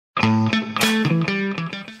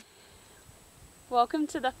Welcome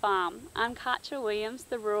to the farm. I'm Katja Williams,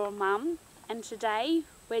 the rural mum, and today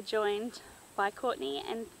we're joined by Courtney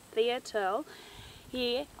and Katja Tourle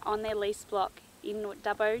here on their lease block in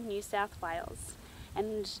Dubbo, New South Wales.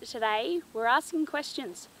 And today we're asking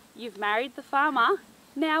questions. You've married the farmer,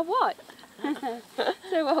 now what?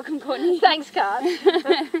 So welcome, Courtney. Thanks, Kat.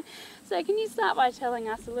 So can you start by telling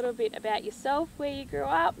us a little bit about yourself, where you grew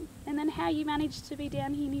up, and then how you managed to be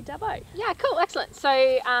down here near Dubbo? Yeah, cool, excellent. So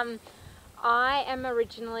I am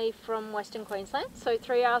originally from Western Queensland, so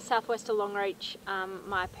 3 hours southwest of Longreach.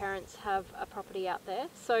 My parents have a property out there.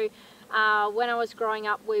 So when I was growing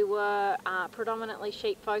up, we were predominantly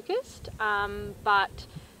sheep focused, but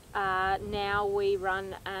now we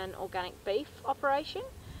run an organic beef operation.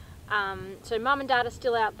 So mum and dad are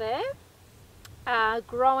still out there.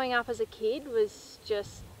 Growing up as a kid was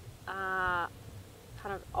just kind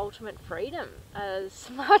of ultimate freedom as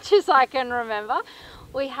much as I can remember.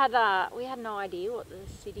 We had no idea what the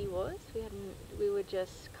city was. We were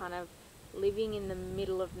just kind of living in the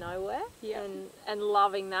middle of nowhere. Yeah. and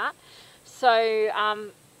loving that. So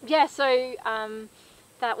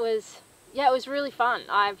that was, it was really fun.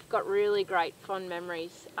 I've got really great fond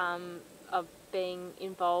memories of being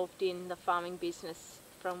involved in the farming business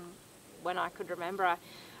from when I could remember.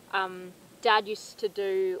 Dad used to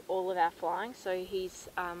do all of our flying, so he's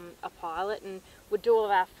a pilot and would do all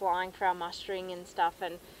of our flying for our mustering and stuff,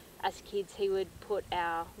 and as kids he would put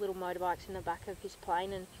our little motorbikes in the back of his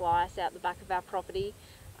plane and fly us out the back of our property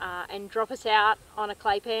and drop us out on a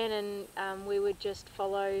clay pan, and we would just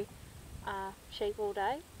follow sheep all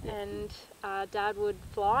day. Yeah. And Dad would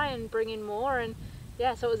fly and bring in more, and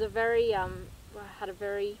yeah, so it was a very, I had a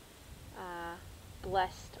very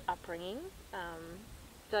blessed upbringing.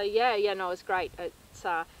 So yeah, no, it was great. It's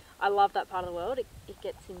I love that part of the world. It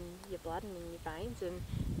gets in your blood and in your veins, and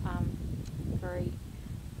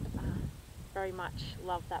very much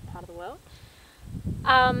love that part of the world.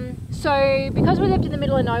 So because we lived in the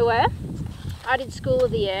middle of nowhere, I did School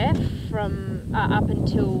of the Air from up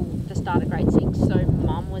until the start of grade 6. So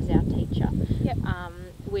Mum was our teacher. Yep.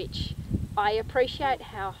 Which I appreciate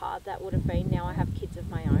how hard that would have been. Now I have kids of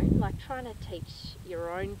my own. Like trying to teach your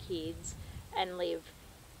own kids and live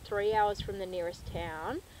 3 hours from the nearest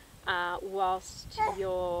town, whilst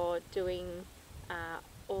you're doing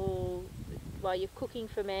while you're cooking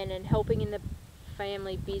for men and helping in the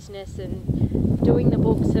family business and doing the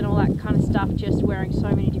books and all that kind of stuff, just wearing so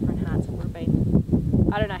many different hats. It would have been,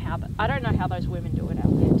 I don't know how those women do it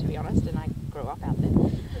out there, to be honest, and I grew up out there.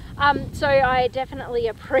 So I definitely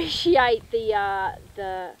appreciate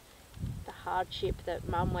the hardship that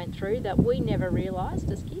Mum went through that we never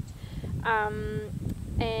realised as kids.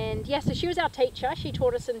 And yeah, so she was our teacher. She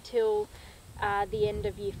taught us until the end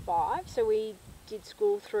of year 5. So we did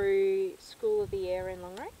school through School of the Air in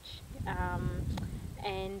Longreach.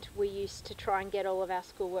 And we used to try and get all of our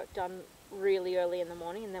schoolwork done really early in the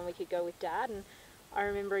morning, and then we could go with Dad. And I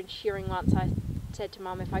remember in shearing once I said to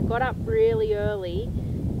Mum, if I got up really early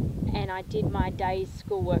and I did my day's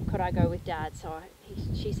schoolwork, could I go with Dad? So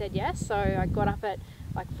she said yes. So I got up at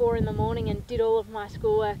like 4 in the morning and did all of my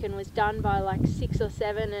schoolwork and was done by like 6 or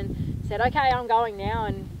 7 and said, okay, I'm going now.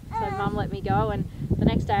 And so Mum let me go, and the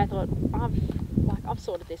next day I thought, I've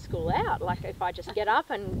sorted this school out. Like if I just get up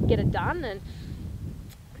and get it done. And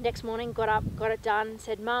next morning got up, got it done,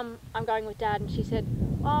 said, Mum, I'm going with Dad. And she said,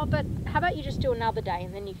 oh, but how about you just do another day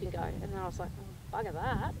and then you can go? And then I was like, bugger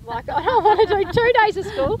that. Like I don't want to do 2 days of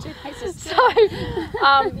school. 2 days of school.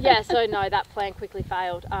 So yeah, so no, that plan quickly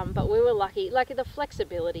failed. But we were lucky. Like the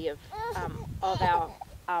flexibility of our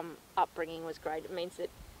upbringing was great.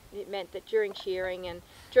 It meant that during shearing and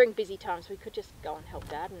during busy times we could just go and help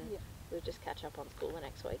Dad, and yeah, we would just catch up on school the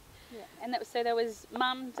next week. Yeah, and so there was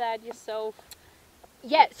Mum, Dad, yourself.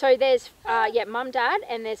 Yeah, so there's Mum, Dad,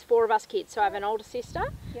 and there's 4 of us kids. So I have an older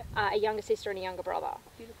sister, yep, a younger sister, and a younger brother.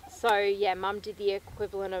 Beautiful. So yeah, Mum did the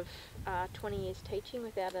equivalent of 20 years teaching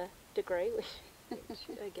without a degree, which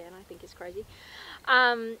again I think is crazy.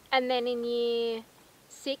 And then in year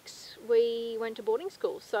 6 we went to boarding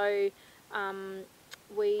school. So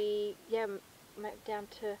we went down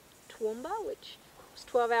to Toowoomba, which was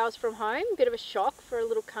 12 hours from home. Bit of a shock for a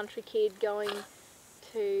little country kid going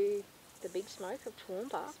to the big smoke of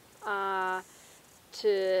Toowoomba,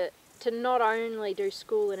 to not only do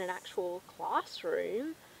school in an actual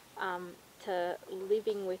classroom, to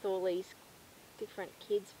living with all these different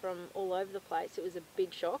kids from all over the place. It was a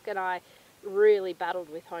big shock, and I really battled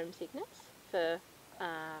with homesickness for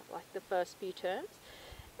like the first few terms,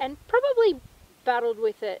 and probably battled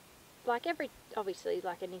with it like obviously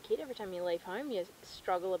like any kid, every time you leave home you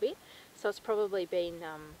struggle a bit. So it's probably been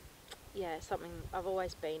something. I've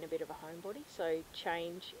always been a bit of a homebody, so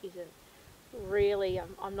change isn't really.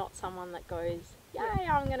 I'm not someone that goes, yay,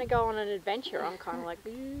 I'm going to go on an adventure. I'm kind of like,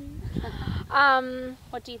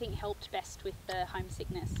 What do you think helped best with the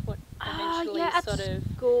homesickness? What eventually sort of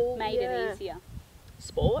school, made it easier?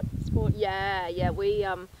 Sport. Yeah.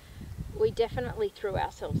 We definitely threw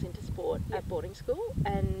ourselves into sport at boarding school,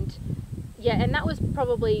 and that was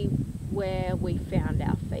probably where we found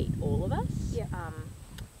our feet, all of us.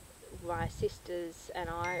 My sisters and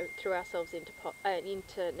I threw ourselves into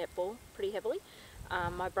netball pretty heavily.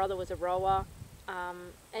 My brother was a rower,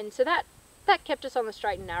 and so that kept us on the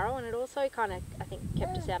straight and narrow, and it also kind of, I think,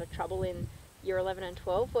 kept us out of trouble in year 11 and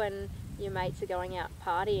 12 when your mates are going out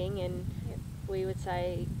partying, and we would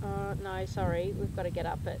say, oh, no, sorry, we've got to get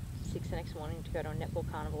up at 6 the next morning to go to a netball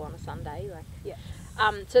carnival on a Sunday.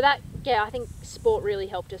 So that, I think sport really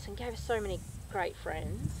helped us and gave us so many great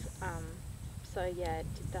friends.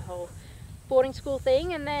 Did the whole boarding school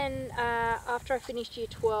thing, and then after I finished year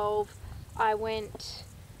 12, I went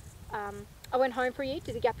home for a year,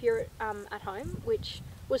 did a gap year at home, which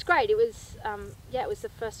was great. It was it was the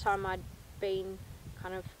first time I'd been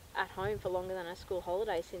kind of at home for longer than a school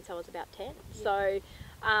holiday since I was about 10. So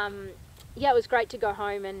it was great to go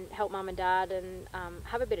home and help mum and dad and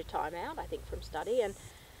have a bit of time out, I think, from study. And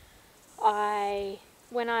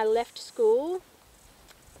when I left school,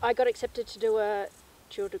 I got accepted to do a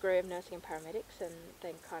dual degree of nursing and paramedics, and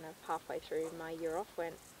then kind of halfway through my year off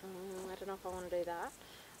went, I don't know if I want to do that.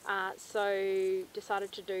 So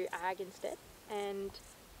decided to do ag instead, and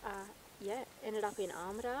ended up in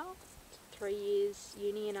Armidale, 3 years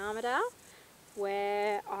uni in Armidale,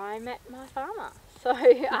 where I met my farmer. So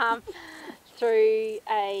through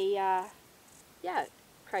a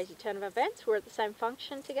crazy turn of events, we're at the same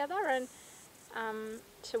function together, and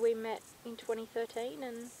so we met in 2013,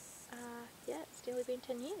 and it's nearly been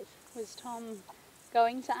 10 years. Was Tom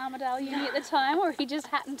going to Armidale Uni at the time, or he just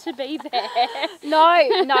happened to be there? No,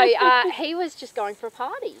 he was just going for a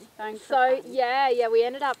party. We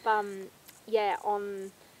ended up,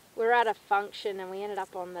 we were at a function, and we ended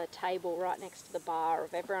up on the table right next to the bar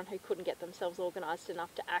of everyone who couldn't get themselves organised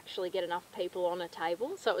enough to actually get enough people on a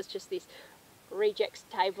table. So it was just this rejects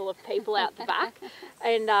table of people out the back,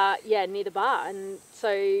 and near the bar. And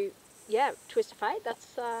so twist of fate,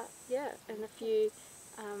 that's and a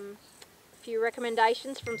few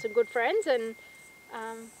recommendations from some good friends, and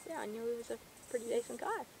I knew he was a pretty decent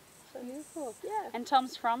guy. So beautiful. And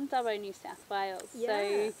Tom's from Dubbo, New South Wales,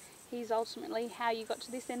 so he's ultimately how you got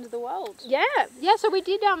to this end of the world. So we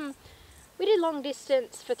did long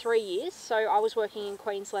distance for 3 years. So I was working in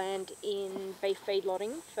Queensland in beef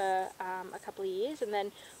feedlotting for a couple of years, and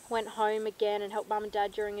then went home again and helped mum and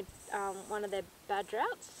dad during one of their bad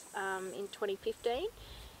droughts in 2015,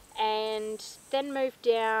 and then moved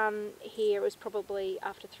down here. It was probably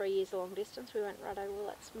after 3 years of long distance. We went, righto, well,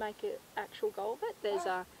 let's make an actual go of it.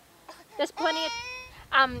 There's plenty of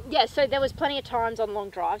so there was plenty of times on long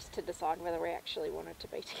drives to decide whether we actually wanted to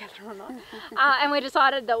be together or not. And we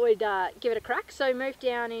decided that we'd give it a crack. So moved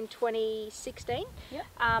down in 2016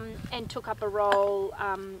 and took up a role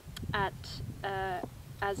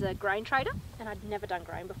as a grain trader. And I'd never done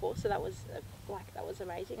grain before, so that was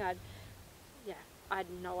amazing. I had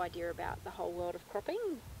no idea about the whole world of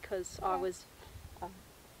cropping, because I was a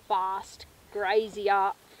vast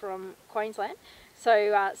grazier from Queensland.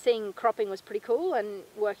 So seeing cropping was pretty cool, and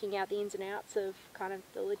working out the ins and outs of kind of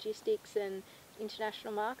the logistics and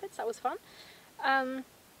international markets, that was fun. And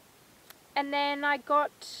then I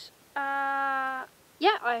got, I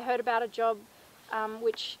heard about a job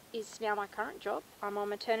which is now my current job. I'm on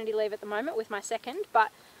maternity leave at the moment with my second,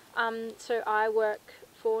 but so I work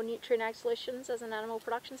for Nutrient Ag Solutions as an animal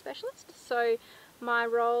production specialist. So my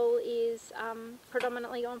role is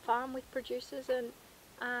predominantly on farm with producers and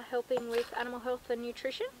helping with animal health and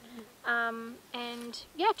nutrition, and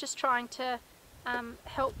just trying to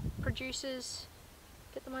help producers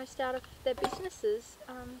get the most out of their businesses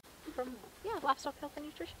from livestock health and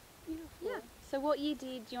nutrition. Beautiful. So what year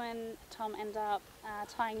did you and Tom end up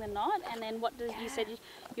tying the knot, and then what did you said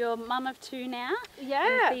you're mum of 2 now?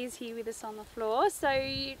 And Thea's here with us on the floor. So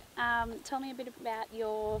tell me a bit about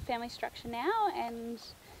your family structure now, and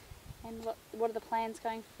what are the plans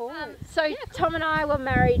going forward? Tom and I were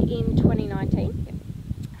married in 2019,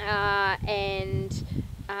 and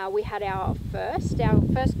we had our first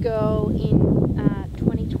girl in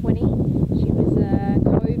 2020. She was a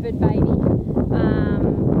COVID baby,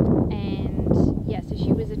 so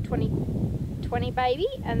she was a 2020 baby,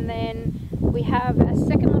 and then we have a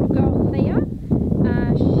second little girl, Thea.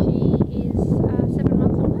 She is 7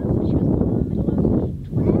 months old now, so she was born in the middle of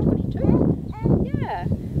 2022.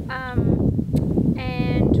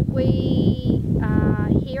 we are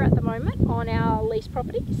here at the moment on our lease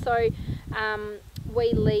property. So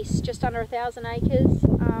we lease just under 1,000 acres,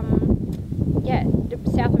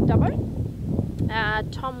 south of Dubbo.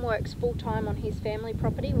 Tom works full-time on his family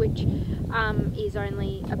property, which is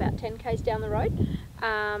only about 10 k's down the road.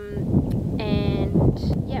 And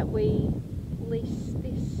yeah, we lease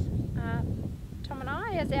this, Tom and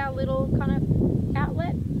I, as our little kind of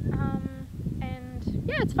outlet. And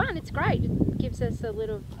yeah, it's fun, it's great. It gives us a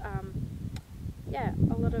little,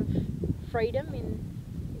 a lot of freedom in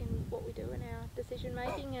what we do in our decision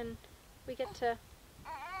making, and we get to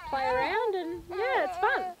play around, and yeah, it's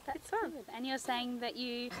fun. It's fun. Good. And you're saying that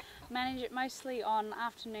you manage it mostly on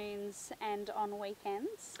afternoons and on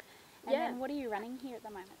weekends. And then what are you running here at the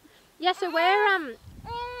moment? Yeah, so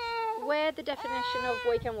we're the definition of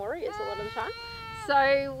weekend warriors a lot of the time.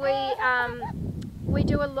 So we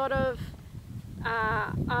do a lot of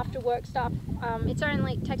after work stuff. It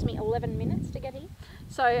takes me 11 minutes to get here.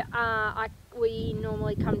 So we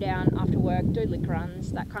normally come down after work, do lick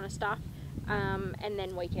runs, that kind of stuff, and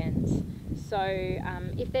then weekends. So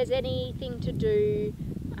if there's anything to do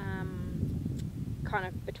kind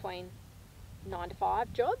of between 9 to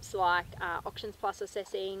 5 jobs, like auctions plus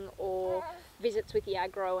assessing or visits with the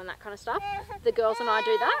aggro and that kind of stuff, the girls and I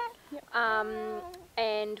do that. Yep.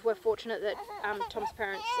 And we're fortunate that Tom's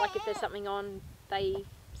parents, like if there's something on, they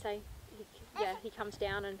say he comes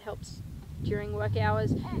down and helps during work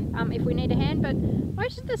hours if we need a hand, but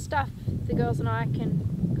most of the stuff the girls and I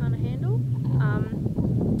can kind of handle.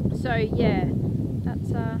 So yeah,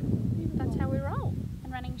 that's how we roll.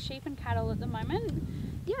 And running sheep and cattle at the moment.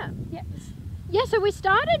 Yeah, so we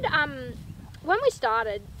started, when we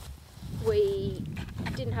started, we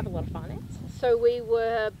didn't have a lot of finance. So we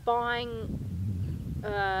were buying,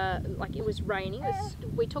 like it was raining.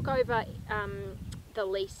 We took over the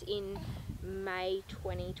lease in May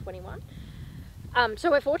 2021.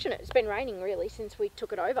 So we're fortunate, it's been raining really since we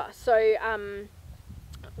took it over. So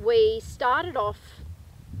we started off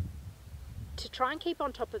to try and keep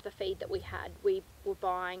on top of the feed that we had. We were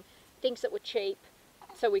buying things that were cheap,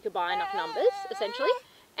 so we could buy enough numbers, essentially,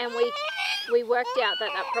 and we worked out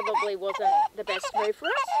that that probably wasn't the best move for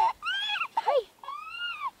us. Hey,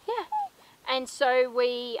 yeah, and so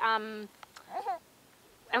we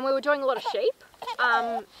were doing a lot of sheep,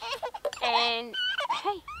 and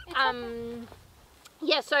hey,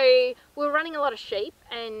 yeah, so we were running a lot of sheep,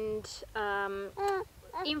 and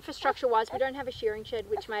infrastructure-wise, we don't have a shearing shed,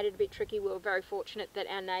 which made it a bit tricky. We were very fortunate that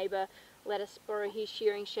our neighbour let us borrow his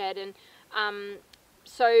shearing shed, and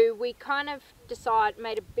so we kind of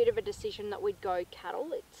made a bit of a decision that we'd go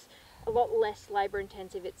cattle. It's a lot less labour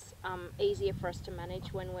intensive. It's easier for us to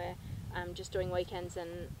manage when we're just doing weekends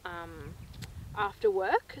and after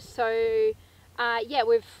work. So yeah,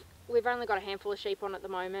 we've only got a handful of sheep on at the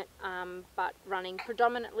moment, but running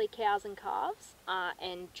predominantly cows and calves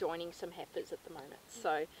and joining some heifers at the moment.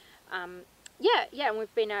 So yeah, and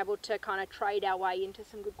we've been able to kind of trade our way into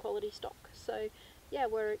some good quality stock. So yeah,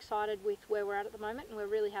 we're excited with where we're at the moment, and we're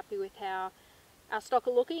really happy with how our stock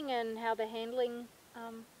are looking and how they're handling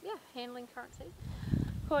current season.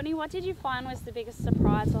 Courtney, what did you find was the biggest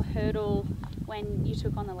surprise or hurdle when you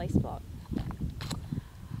took on the lease block?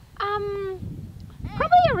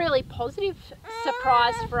 Probably a really positive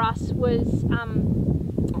surprise for us was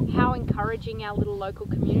how encouraging our little local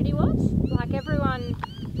community was. Like everyone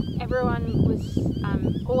was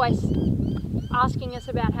always asking us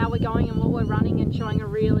about how we're going and what we're running, and showing a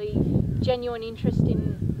really genuine interest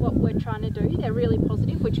in what we're trying to do. They're really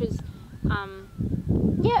positive, which is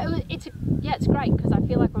it's great, because I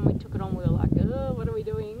feel like when we took it on we were like, oh, what are we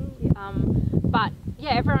doing? But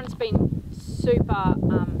yeah, everyone's been super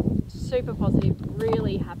positive,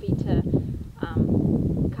 really happy to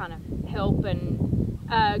kind of help, and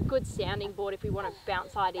a good sounding board if we want to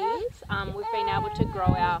bounce ideas. We've been able to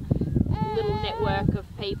grow our little network of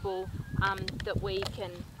people that we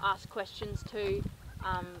can ask questions to,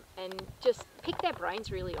 and just pick their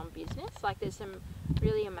brains really on business. Like there's some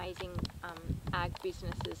really amazing ag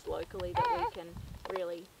businesses locally that we can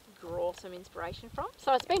really draw some inspiration from.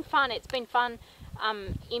 So it's been fun. It's been fun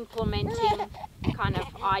implementing kind of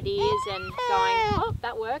ideas and going, oh,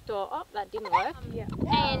 that worked, or oh, that didn't work.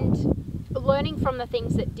 And learning from the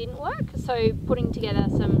things that didn't work. So putting together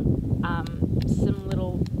some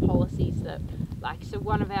little policies that, like, so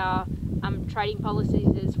one of our trading policies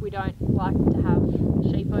is we don't like to have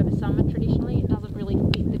sheep over summer traditionally. It doesn't really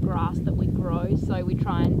fit the grass that we grow, so we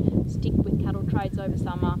try and stick with cattle trades over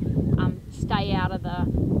summer, stay out of the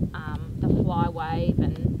fly wave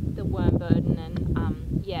and the worm burden, and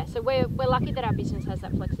yeah, so we're lucky that our business has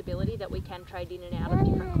that flexibility that we can trade in and out of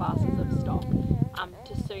different classes of stock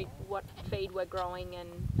to suit what feed we're growing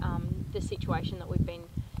and the situation that we've been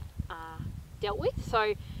dealt with.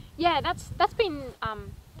 So yeah, that's been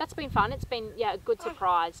fun. It's been a good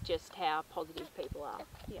surprise just how positive people are,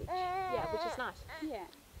 which is nice. Yeah.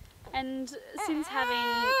 And since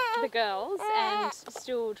having the girls and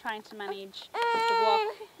still trying to manage the block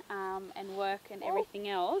and work and everything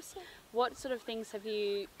else, what sort of things have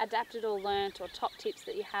you adapted or learnt, or top tips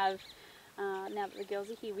that you have now that the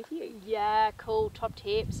girls are here with you? Yeah, cool, top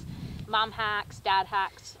tips. Mum hacks, dad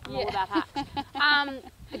hacks, I'm all about hacks.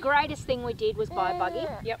 The greatest thing we did was buy a buggy.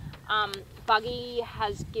 Yep. Buggy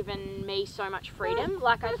has given me so much freedom.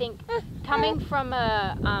 Like, I think coming from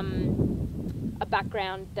a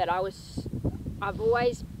background that I've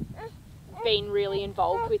always been really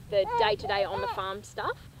involved with the day-to-day on the farm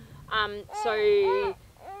stuff. So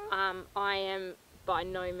I am by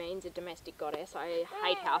no means a domestic goddess. I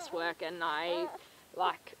hate housework, and I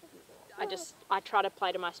try to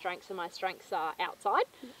play to my strengths, and my strengths are outside.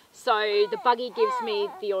 So the buggy gives me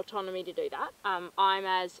the autonomy to do that. I'm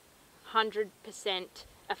as 100%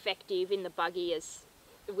 effective in the buggy as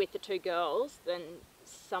with the two girls than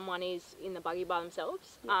someone is in the buggy by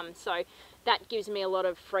themselves. So that gives me a lot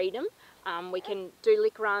of freedom. We can do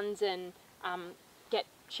lick runs and get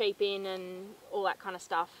sheep in and all that kind of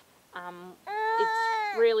stuff.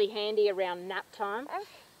 It's really handy around nap time.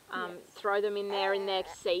 Throw them in there in their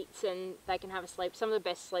seats and they can have a sleep. Some of the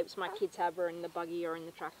best sleeps my kids have are in the buggy or in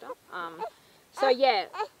the tractor. So yeah,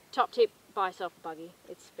 top tip, buy yourself a buggy.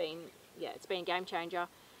 It's been a game changer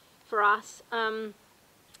for us.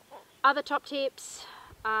 Other top tips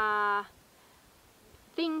are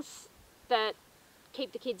things that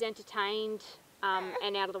keep the kids entertained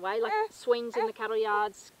and out of the way, like swings in the cattle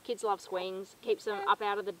yards. Kids love swings, keeps them up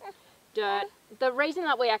out of the dirt. The reason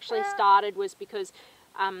that we actually started was because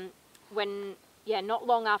not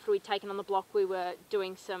long after we'd taken on the block, we were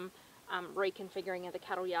doing some reconfiguring of the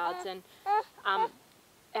cattle yards, and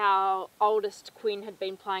our oldest Quinn had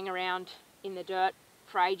been playing around in the dirt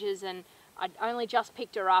for ages, and I'd only just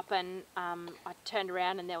picked her up, and I turned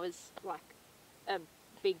around and there was like a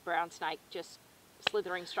big brown snake just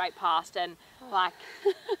slithering straight past, and like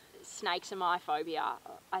snakes are my phobia.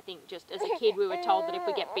 I think just as a kid we were told that if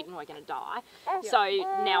we get bitten we're going to die. So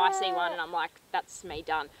now I see one and I'm like, that's me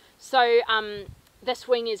done. So the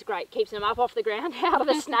swing is great, keeps them up off the ground, out of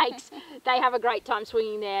the snakes. They have a great time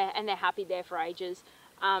swinging there and they're happy there for ages.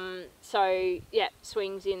 So yeah,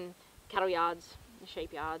 swings in cattle yards,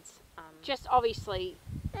 sheep yards. Just obviously,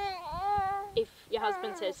 if your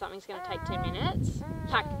husband says something's going to take 10 minutes,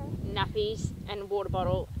 pack nappies and water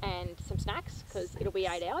bottle and some snacks, because it'll be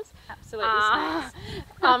 8 hours. Absolutely, snacks.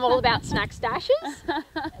 I'm all about snack stashes.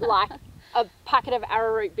 Like a packet of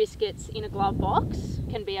arrowroot biscuits in a glove box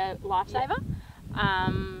can be a lifesaver.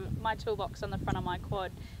 My toolbox on the front of my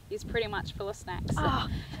quad is pretty much full of snacks.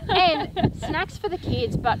 And snacks for the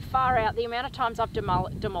kids, but far out, the amount of times I've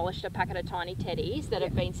demolished a packet of tiny teddies that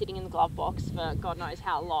have been sitting in the glove box for God knows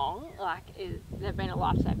how long, they've been a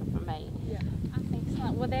lifesaver for me.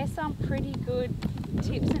 Excellent. Well, there's some pretty good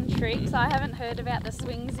tips and tricks. I haven't heard about the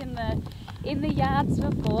swings in the yards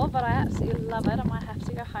before, but I absolutely love it. I might have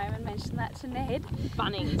to go home and mention that to Ned.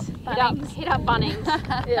 Bunnings. Hit up Bunnings.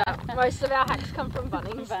 Yeah, most of our hacks come from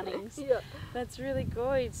Bunnings. Yeah. That's really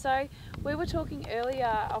good. So we were talking earlier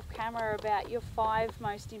off camera about your 5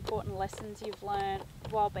 most important lessons you've learned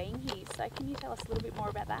while being here. So can you tell us a little bit more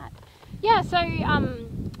about that? Yeah, so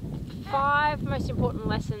 5 most important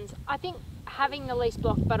lessons. I think having the lease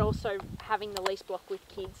block, but also having the lease block with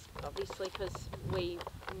kids, obviously, because 99%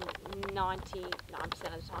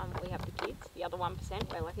 of the time we have the kids. The other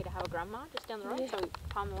 1% we're lucky to have a grandma just down the road, so we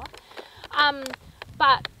palm them off.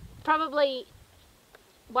 But probably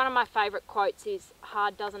one of my favourite quotes is,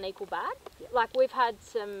 hard doesn't equal bad. Like, we've had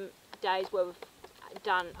some days where we've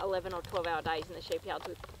done 11 or 12 hour days in the sheep yards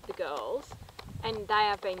with the girls, and they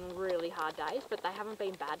have been really hard days, but they haven't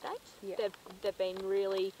been bad days. They've been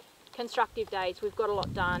really constructive days. We've got a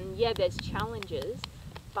lot done. Yeah, there's challenges,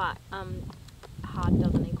 but hard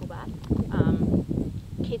doesn't equal bad.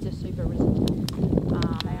 Kids are super resilient.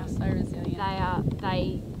 They are so resilient.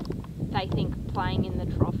 They think playing in the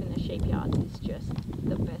trough in the sheep yards is just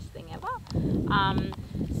the best thing ever.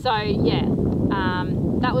 So yeah,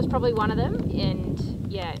 that was probably one of them, and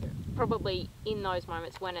yeah, probably in those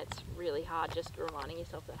moments when it's really hard, just reminding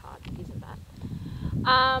yourself that hard isn't bad.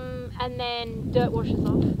 And then dirt washes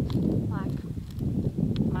off. Like,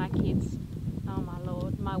 my kids, oh my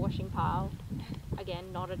lord, my washing pile.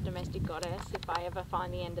 Again, not a domestic goddess. If I ever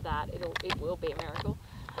find the end of that, it will be a miracle.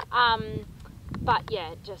 But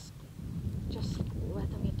yeah, just let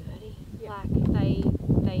them get dirty. Like,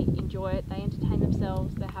 they enjoy it, they entertain themselves.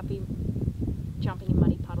 themselves, they're happy jumping in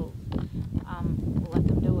muddy puddles. We'll let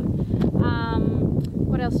them do it.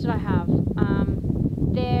 What else did I have?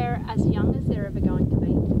 They're as young as they're ever going to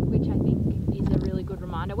be, which I think is a really good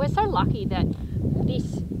reminder. We're so lucky that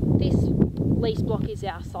this lease block is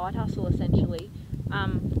our side hustle essentially,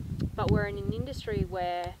 but we're in an industry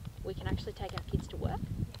where we can actually take our kids to work,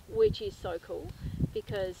 which is so cool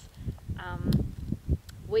because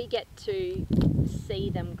we get to see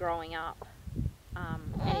them growing up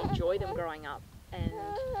and enjoy them growing up, and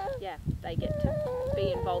yeah, they get to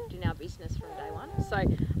be involved in our business from day one. So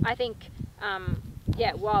I think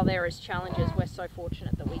yeah, while there is challenges, we're so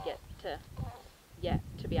fortunate that we get to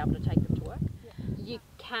be able to take them to work. You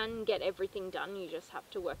can get everything done, you just have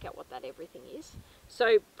to work out what that everything is.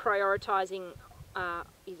 So prioritising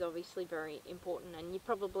is obviously very important, and you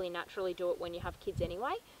probably naturally do it when you have kids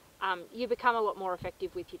anyway. You become a lot more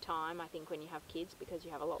effective with your time, I think, when you have kids because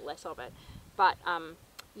you have a lot less of it. But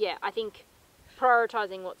yeah, I think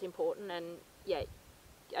prioritising what's important, and yeah,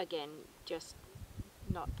 again, just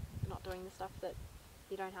not doing the stuff that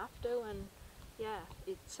you don't have to, and yeah,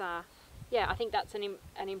 it's yeah, I think that's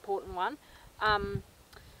an important one.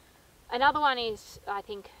 Another one is, I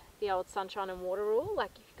think, the old sunshine and water rule.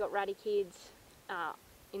 Like if you've got ratty kids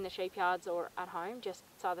in the sheep yards or at home, just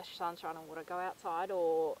it's either sunshine and water, go outside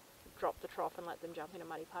or drop the trough and let them jump in a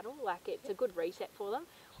muddy puddle. Like it's a good reset for them.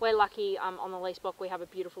 We're lucky on the lease block we have a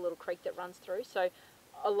beautiful little creek that runs through, so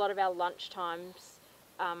a lot of our lunch times,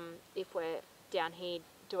 if we're down here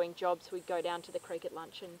doing jobs, we go down to the creek at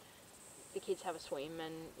lunch and the kids have a swim,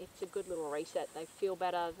 and it's a good little reset. They feel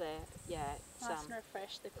better. It's Nice and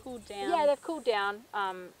refreshed. They've cooled down. Yeah, they've cooled down.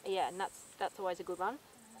 Yeah, and that's always a good one.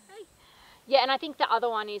 Yeah, and I think the other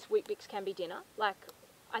one is Weet-Bix can be dinner. Like,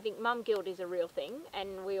 I think mum guilt is a real thing,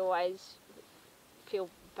 and we always feel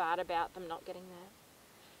bad about them not getting their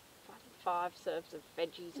 5 serves of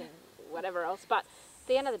veggies and whatever else. But at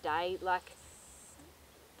the end of the day, like,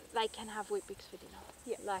 they can have Weet-Bix for dinner.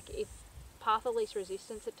 Yeah. Like, if path of least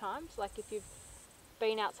resistance at times, like if you've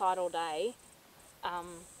been outside all day,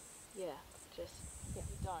 yeah, just you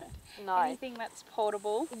don't. no. Anything that's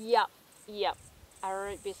portable. Yep.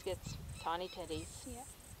 Arrowroot biscuits, tiny teddies,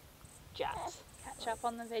 jats. Catch up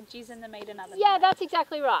on the veggies and the meat another Yeah, night. that's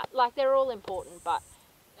exactly right. Like they're all important, but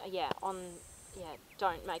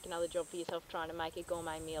don't make another job for yourself trying to make a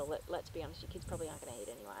gourmet meal. Let's be honest, your kids probably aren't going to eat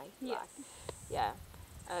anyway. Yeah. Like, yeah,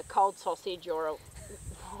 a cold sausage or a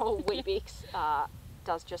Weet-Bix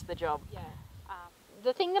does just the job. Yeah.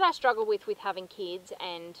 The thing that I struggle with having kids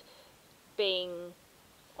and being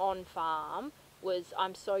on farm was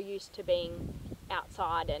I'm so used to being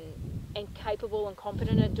outside and capable and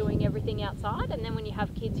competent at doing everything outside, and then when you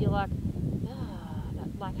have kids you're like,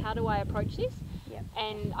 like how do I approach this? Yep.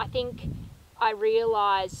 And I think I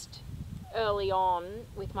realised early on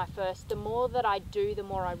with my first, the more that I do, the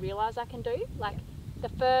more I realise I can do. Like the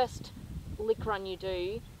first lick run you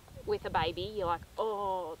do with a baby, you're like,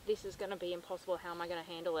 oh, this is going to be impossible, how am I going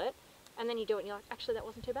to handle it? And then you do it and you're like, actually that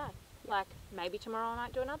wasn't too bad. Like maybe tomorrow I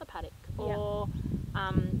might do another paddock, or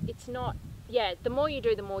it's not, the more you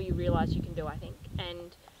do the more you realise you can do, I think.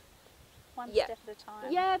 And one step at a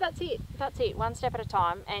time. Yeah, that's it, one step at a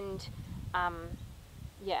time. And I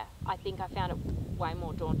think I found it way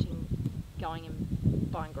more daunting going and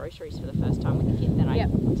buying groceries for the first time with a kid than I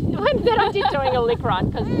did doing a lick run,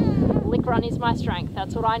 because lick run is my strength.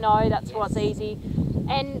 That's what I know, that's what's easy.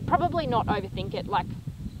 And probably not overthink it. Like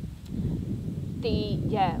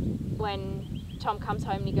when Tom comes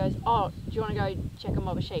home and he goes, oh, do you want to go check a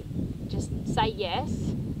mob of sheep? Just say yes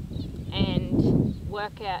and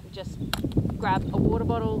work out, just grab a water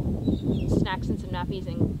bottle, snacks and some nappies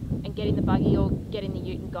and get in the buggy or get in the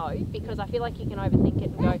ute and go, because I feel like you can overthink it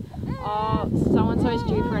and go, oh, so-and-so's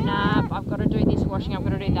due for a nap, I've got to do this washing, I've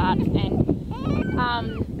got to do that, and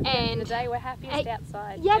the day we're happiest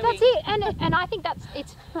outside. Yeah, that's it. And I think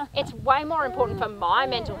it's way more important for my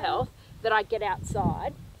mental health that I get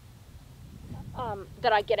outside, and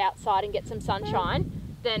get some sunshine.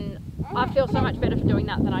 Then I feel so much better for doing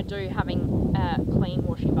that than I do having a clean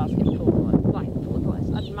washing basket full of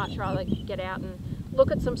clothes. I'd much rather get out and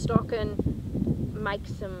look at some stock and make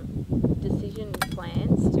some decision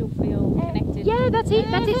plans. Still feel connected. Yeah, that's it.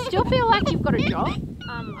 Still feel like you've got a job. I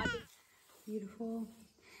think. Beautiful.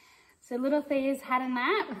 So little Thea's had a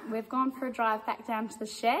nap. We've gone for a drive back down to the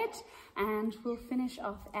shed, and we'll finish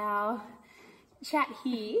off our chat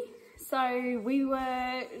here. So we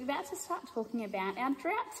were about to start talking about our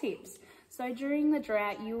drought tips. So during the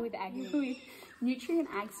drought, you were with Nutrient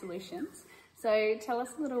Ag Solutions. So tell us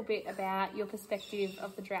a little bit about your perspective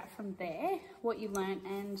of the drought from there, what you learnt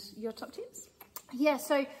and your top tips. Yeah,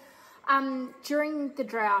 so During the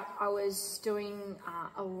drought, I was doing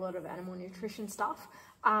a lot of animal nutrition stuff,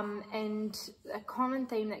 and a common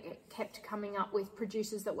theme that kept coming up with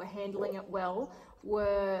producers that were handling it well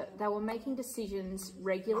were they were making decisions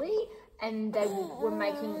regularly, and they were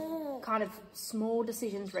making kind of small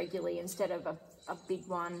decisions regularly instead of a big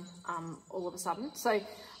one all of a sudden. So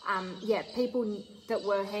yeah, people that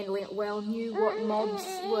were handling it well knew what mobs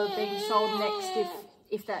were being sold next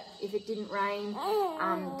if it didn't rain.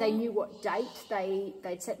 They knew what date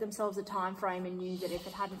they'd set themselves a time frame and knew that if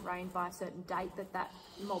it hadn't rained by a certain date that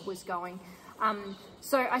mob was going.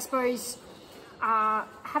 So I suppose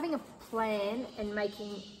having a plan and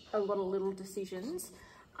making a lot of little decisions,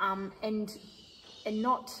 and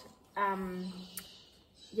not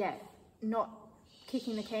not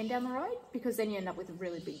kicking the can down the road, because then you end up with a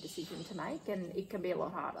really big decision to make and it can be a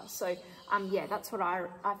lot harder. So yeah, that's what I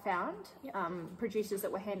found. Yep. Producers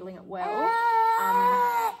that were handling it well.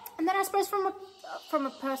 And then I suppose from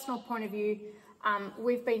a personal point of view,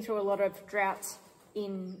 we've been through a lot of droughts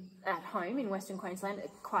at home in Western Queensland.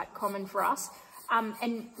 It's quite common for us.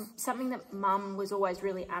 And something that Mum was always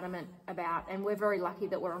really adamant about, and we're very lucky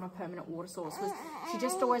that we're on a permanent water source, was she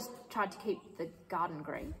just always tried to keep the garden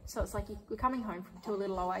green. So it's like we're coming home to a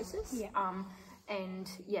little oasis. Yeah. And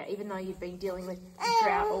yeah, even though you've been dealing with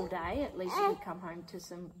drought all day, at least you could come home to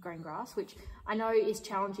some green grass, which I know is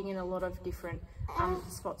challenging in a lot of different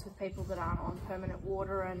spots with people that aren't on permanent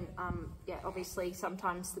water. And yeah, obviously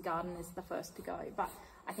sometimes the garden is the first to go, but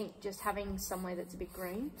I think just having somewhere that's a bit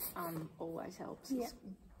green always helps. Yep. It's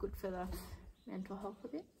good for the mental health a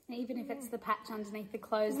bit. Even if it's the patch underneath the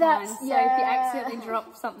clothesline. So if you accidentally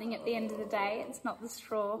drop something at the end of the day, it's not the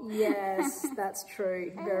straw. Yes, that's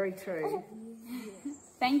true. Very true.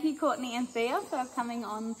 Thank you, Courtney and Thea, for coming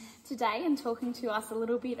on today and talking to us a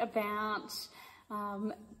little bit about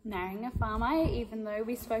marrying a farmer, even though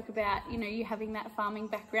we spoke about, you know, you having that farming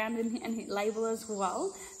background and label as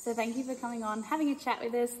well. So thank you for coming on, having a chat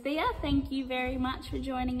with us. Thea, thank you very much for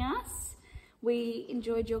joining us. We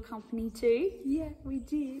enjoyed your company too. Yeah, we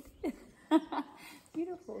did.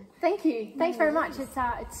 Beautiful. Thank you. Thanks very much.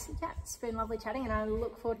 It's been lovely chatting, and I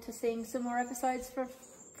look forward to seeing some more episodes from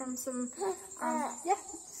some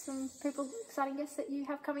some people, exciting guests that you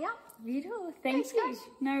have coming up. Beautiful. Thanks, you. Guys.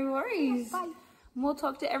 No worries. Bye. We'll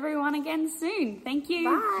talk to everyone again soon. Thank you.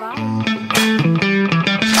 Bye. Bye.